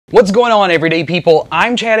What's going on, everyday people?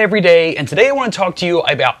 I'm Chadeveryday, and today I want to talk to you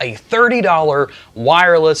about a $30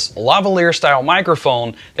 wireless lavalier style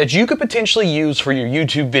microphone that you could potentially use for your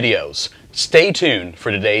YouTube videos. Stay tuned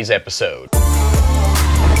for today's episode.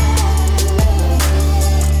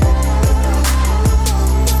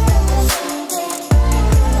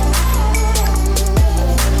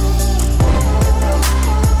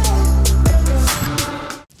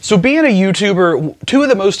 So being a YouTuber, two of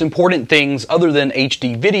the most important things other than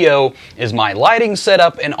HD video is my lighting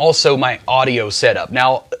setup and also my audio setup.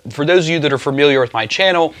 Now, for those of you that are familiar with my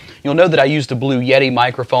channel, you'll know that I use the Blue Yeti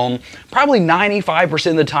microphone probably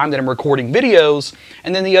 95% of the time that I'm recording videos,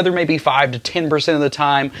 and then the other maybe 5 to 10% of the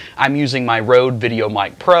time I'm using my Rode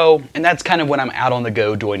VideoMic Pro, and that's kind of when I'm out on the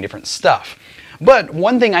go doing different stuff. But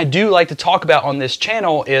one thing I do like to talk about on this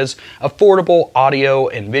channel is affordable audio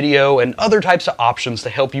and video and other types of options to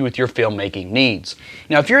help you with your filmmaking needs.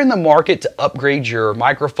 Now, if you're in the market to upgrade your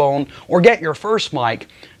microphone or get your first mic,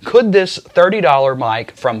 could this $30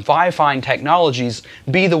 mic from FiFine Technologies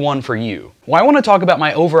be the one for you? Well, I want to talk about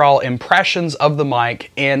my overall impressions of the mic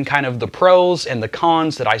and kind of the pros and the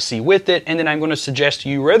cons that I see with it, and then I'm going to suggest to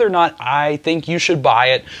you whether or not I think you should buy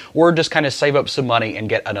it or just kind of save up some money and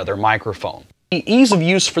get another microphone. The ease of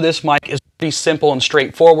use for this mic is pretty simple and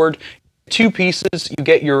straightforward. Two pieces. You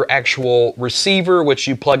get your actual receiver, which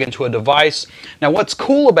you plug into a device. Now, what's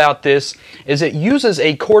cool about this is it uses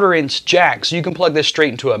a 1/4 inch jack, so you can plug this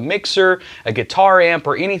straight into a mixer, a guitar amp,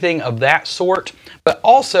 or anything of that sort. But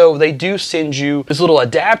also, they do send you this little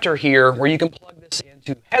adapter here where you can plug this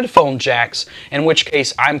into headphone jacks, in which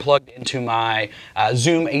case I'm plugged into my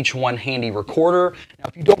Zoom H1 handy recorder. Now,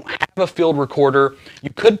 if you don't have a field recorder, you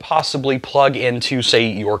could possibly plug into, say,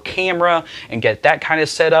 your camera and get that kind of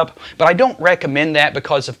set up, but I don't recommend that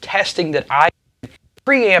because of testing that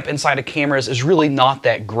preamp inside of cameras is really not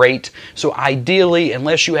that great. So ideally,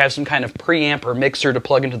 unless you have some kind of preamp or mixer to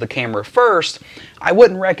plug into the camera first, I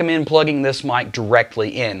wouldn't recommend plugging this mic directly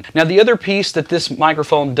in. Now, the other piece that this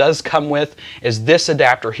microphone does come with is this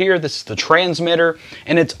adapter here. This is the transmitter,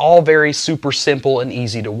 and it's all very super simple and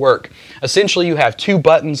easy to work. Essentially, you have two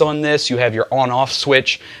buttons on this. You have your on-off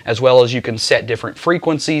switch, as well as you can set different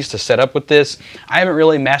frequencies to set up with this. I haven't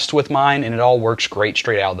really messed with mine, and it all works great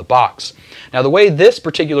straight out of the box. Now, the way this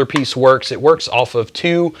particular piece works, it works off of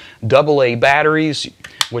two AA batteries,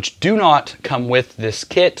 which do not come with this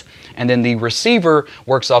kit, and then the receiver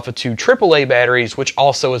works off of two AAA batteries, which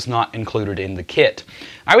also is not included in the kit.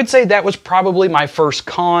 I would say that was probably my first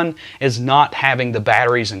con, is not having the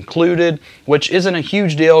batteries included, which isn't a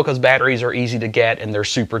huge deal because batteries are easy to get and they're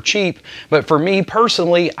super cheap. But for me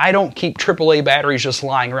personally, I don't keep AAA batteries just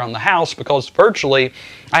lying around the house because virtually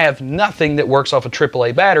I have nothing that works off of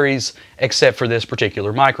AAA batteries except for this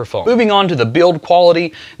particular microphone. Moving on to the build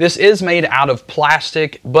quality, this is made out of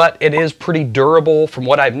plastic, but it is pretty durable. From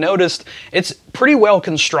what I've noticed, it's pretty well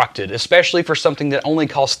constructed, especially for something that only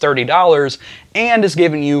costs $30 and is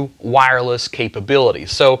giving you wireless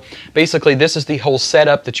capabilities. So basically, this is the whole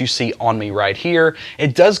setup that you see on me right here.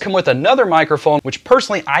 It does come with another microphone, which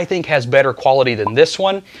personally I think has better quality than this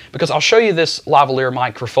one, because I'll show you this lavalier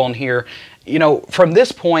microphone here. You know, from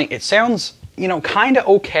this point, it sounds, you know, kind of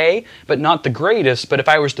okay, but not the greatest. But if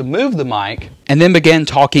I was to move the mic and then begin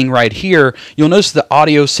talking right here, you'll notice the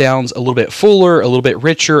audio sounds a little bit fuller, a little bit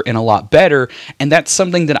richer, and a lot better. And that's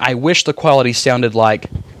something that I wish the quality sounded like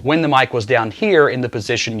when the mic was down here in the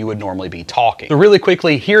position you would normally be talking. So really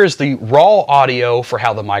quickly, here's the raw audio for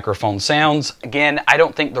how the microphone sounds. Again, I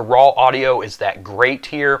don't think the raw audio is that great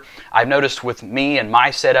here. I've noticed with me and my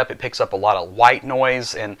setup, it picks up a lot of white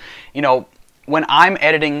noise, and you know, when I'm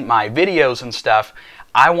editing my videos and stuff,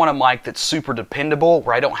 I want a mic that's super dependable,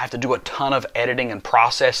 where I don't have to do a ton of editing and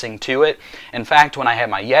processing to it. In fact, when I have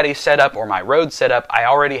my Yeti setup or my Rode setup, I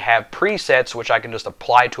already have presets which I can just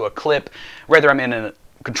apply to a clip, whether I'm in a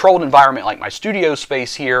controlled environment like my studio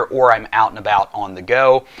space here, or I'm out and about on the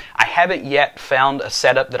go. I haven't yet found a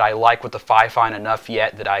setup that I like with the FiFine enough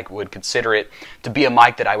yet that I would consider it to be a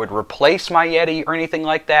mic that I would replace my Yeti or anything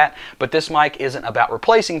like that, but this mic isn't about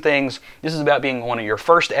replacing things. This is about being one of your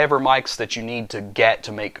first ever mics that you need to get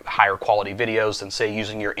to make higher quality videos than, say,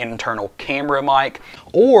 using your internal camera mic,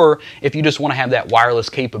 or if you just want to have that wireless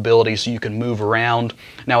capability so you can move around.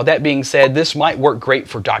 Now, with that being said, this might work great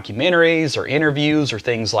for documentaries or interviews or things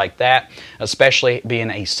things like that, especially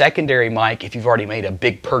being a secondary mic if you've already made a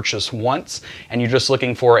big purchase once and you're just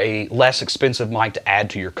looking for a less expensive mic to add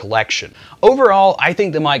to your collection. Overall, I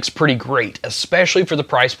think the mic's pretty great, especially for the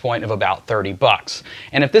price point of about 30 bucks.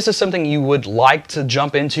 And if this is something you would like to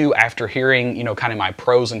jump into after hearing, you know, kind of my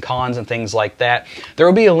pros and cons and things like that, there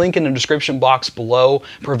will be a link in the description box below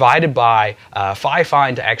provided by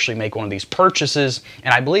FiFine to actually make one of these purchases.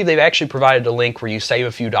 And I believe they've actually provided a link where you save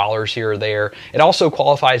a few dollars here or there. It also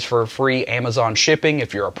qualifies for free Amazon shipping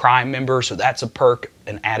if you're a Prime member, so that's a perk,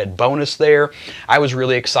 an added bonus there. I was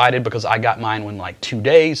really excited because I got mine in like 2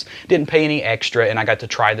 days, didn't pay any extra, and I got to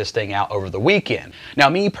try this thing out over the weekend. Now,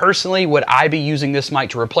 me personally, would I be using this mic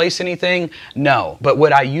to replace anything? No. But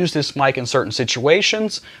would I use this mic in certain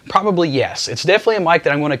situations? Probably yes. It's definitely a mic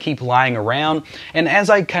that I'm going to keep lying around, and as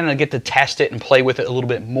I kind of get to test it and play with it a little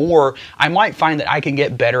bit more, I might find that I can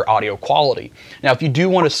get better audio quality. Now, if you do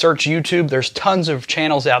want to search YouTube, there's tons of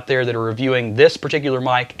channels out there that are reviewing this particular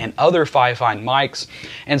mic and other FiFine mics,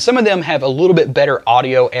 and some of them have a little bit better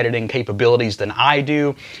audio editing capabilities than I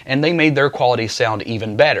do, and they made their quality sound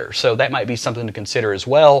even better. So that might be something to consider as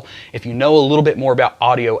well. If you know a little bit more about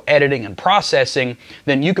audio editing and processing,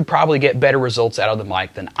 then you could probably get better results out of the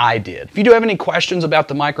mic than I did. If you do have any questions about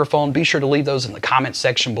the microphone, be sure to leave those in the comments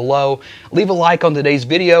section below. Leave a like on today's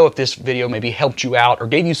video if this video maybe helped you out or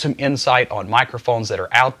gave you some insight on microphones that are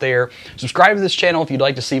out there. Subscribe to this channel if you'd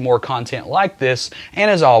like to see more content like this, and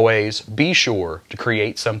as always, be sure to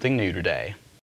create something new today.